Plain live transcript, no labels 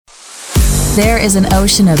There is an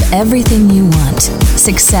ocean of everything you want: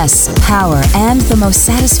 success, power, and the most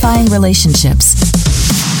satisfying relationships.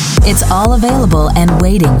 It's all available and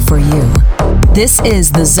waiting for you. This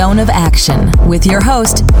is The Zone of Action with your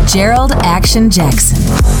host, Gerald Action Jackson.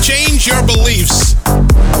 Change your beliefs.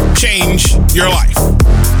 Change your life.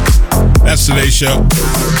 That's today's show.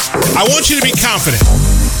 I want you to be confident.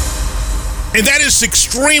 And that is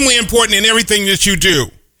extremely important in everything that you do.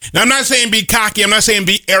 Now, I'm not saying be cocky. I'm not saying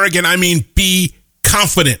be arrogant. I mean, be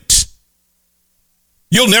confident.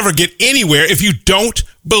 You'll never get anywhere if you don't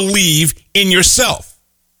believe in yourself.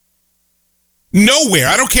 Nowhere.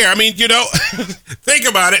 I don't care. I mean, think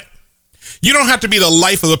about it. You don't have to be the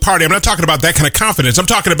life of the party. I'm not talking about that kind of confidence. I'm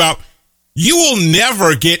talking about you will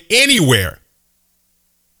never get anywhere,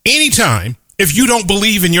 anytime, if you don't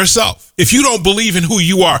believe in yourself, if you don't believe in who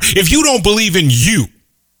you are, if you don't believe in you.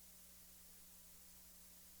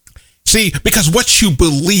 See, because what you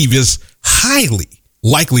believe is highly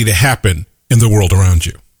likely to happen in the world around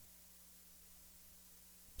you.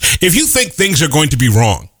 If you think things are going to be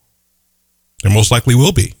wrong, there most likely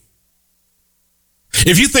will be.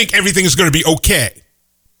 If you think everything is going to be okay,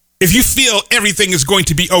 if you feel everything is going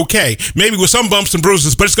to be okay, maybe with some bumps and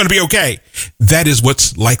bruises, but it's going to be okay, that is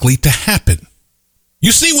what's likely to happen.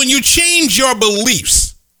 You see, when you change your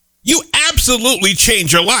beliefs, you absolutely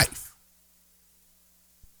change your life.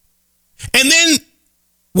 And then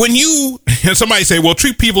when somebody say, well,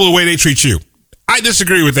 treat people the way they treat you. I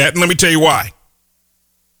disagree with that, and let me tell you why.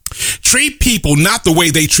 Treat people not the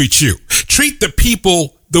way they treat you. Treat the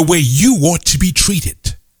people the way you want to be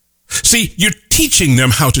treated. See, you're teaching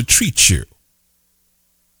them how to treat you.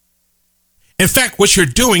 In fact, what you're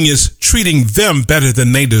doing is treating them better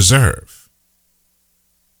than they deserve.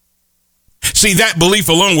 See, that belief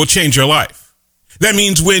alone will change your life. That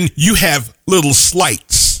means when you have little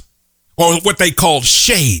slights or what they call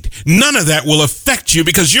shade, none of that will affect you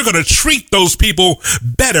because you're going to treat those people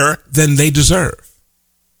better than they deserve.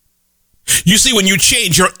 You see, when you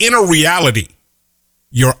change your inner reality,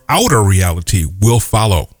 your outer reality will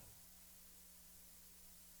follow.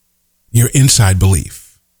 Your inside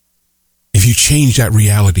belief. If you change that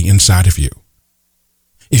reality inside of you,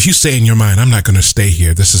 if you say in your mind, I'm not going to stay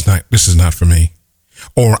here, this is not for me,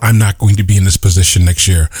 or I'm not going to be in this position next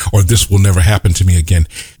year, or this will never happen to me again.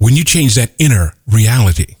 When you change that inner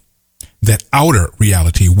reality, that outer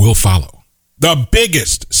reality will follow. The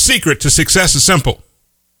biggest secret to success is simple.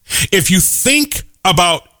 If you think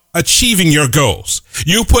about achieving your goals,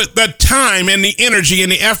 you put the time and the energy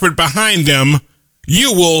and the effort behind them,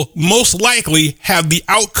 you will most likely have the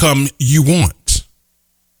outcome you want.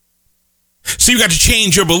 So you got to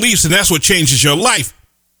change your beliefs, and that's what changes your life.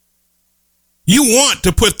 You want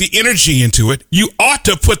to put the energy into it. You ought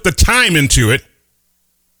to put the time into it,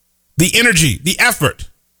 the energy, the effort.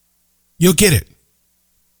 You'll get it.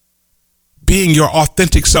 Being your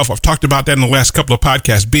authentic self. I've talked about that in the last couple of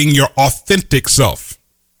podcasts. Being your authentic self.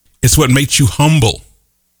 It's what makes you humble.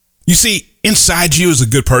 You see, inside you is a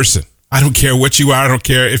good person. I don't care what you are. I don't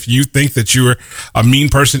care if you think that you're a mean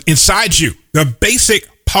person. Inside you, the basic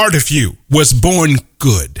part of you was born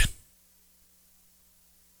good.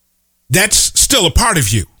 That's still a part of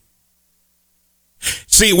you.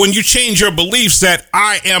 See, when you change your beliefs that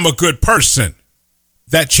I am a good person,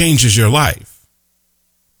 that changes your life.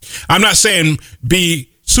 I'm not saying be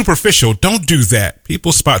superficial. Don't do that.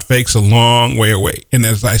 People spot fakes a long way away. And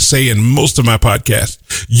as I say in most of my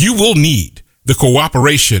podcasts, you will need the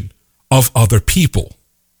cooperation of other people.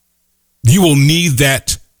 You will need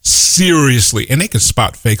that seriously. And they can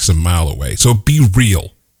spot fakes a mile away. So be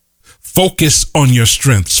real. Focus on your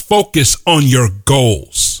strengths. Focus on your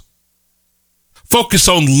goals. Focus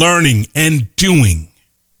on learning and doing.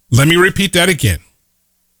 Let me repeat that again.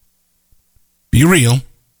 Be real.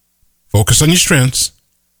 Focus on your strengths.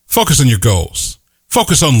 Focus on your goals.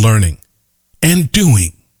 Focus on learning and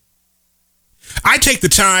doing. I take the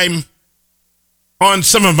time on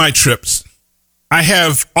some of my trips. I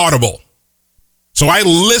have Audible. So I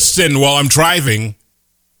listen while I'm driving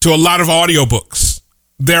to a lot of audiobooks.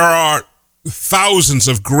 There are thousands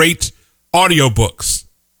of great audiobooks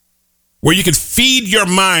where you can feed your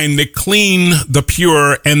mind the clean, the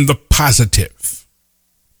pure, and the positive.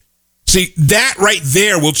 See, that right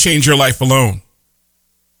there will change your life alone.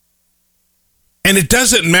 And it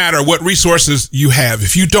doesn't matter what resources you have.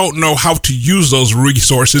 If you don't know how to use those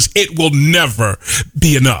resources, it will never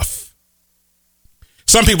be enough.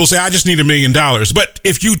 Some people say, I just need $1 million. But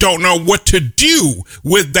if you don't know what to do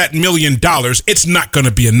with that $1 million, it's not going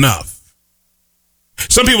to be enough.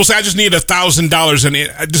 Some people say, I just need $1,000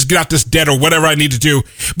 and I just get out this debt or whatever I need to do.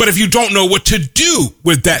 But if you don't know what to do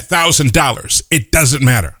with that $1,000, it doesn't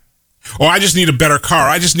matter. Or I just need a better car.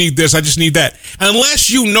 I just need this. I just need that. Unless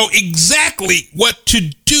you know exactly what to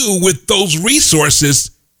do with those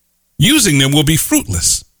resources, using them will be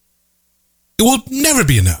fruitless. It will never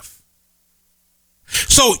be enough.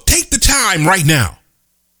 So take the time right now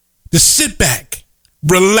to sit back,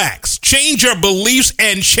 relax, change your beliefs,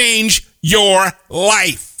 and change your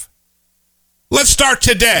life. Let's start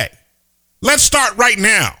today. Let's start right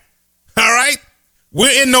now. All right?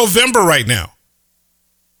 We're in November right now.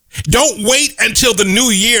 Don't wait until the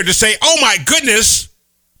new year to say, oh my goodness,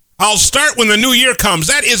 I'll start when the new year comes.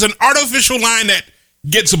 That is an artificial line that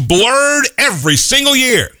gets blurred every single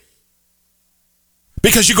year.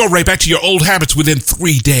 Because you go right back to your old habits within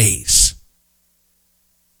 3 days.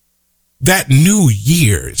 That new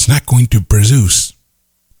year is not going to produce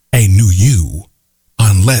a new you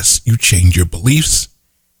unless you change your beliefs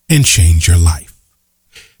and change your life.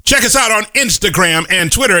 Check us out on Instagram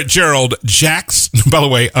and Twitter at Gerald Jax. By the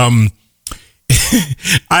way,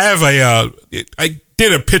 I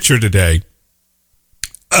did a picture today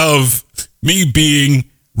of me being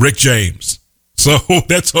Rick James. So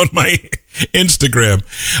that's on my Instagram.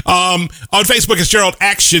 On Facebook, it's Gerald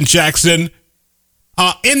Action Jackson.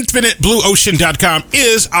 InfiniteBlueOcean.com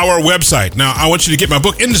is our website. Now, I want you to get my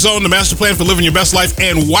book, In the Zone, The Master Plan for Living Your Best Life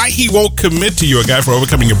and Why He Won't Commit to You, a guide for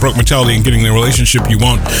overcoming your broke mentality and getting the relationship you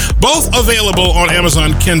want. Both available on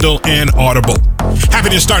Amazon, Kindle, and Audible.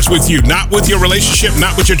 Happiness starts with you, not with your relationship,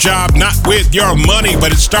 not with your job, not with your money,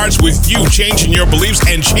 but it starts with you changing your beliefs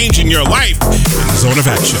and changing your life in the zone of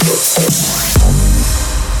action.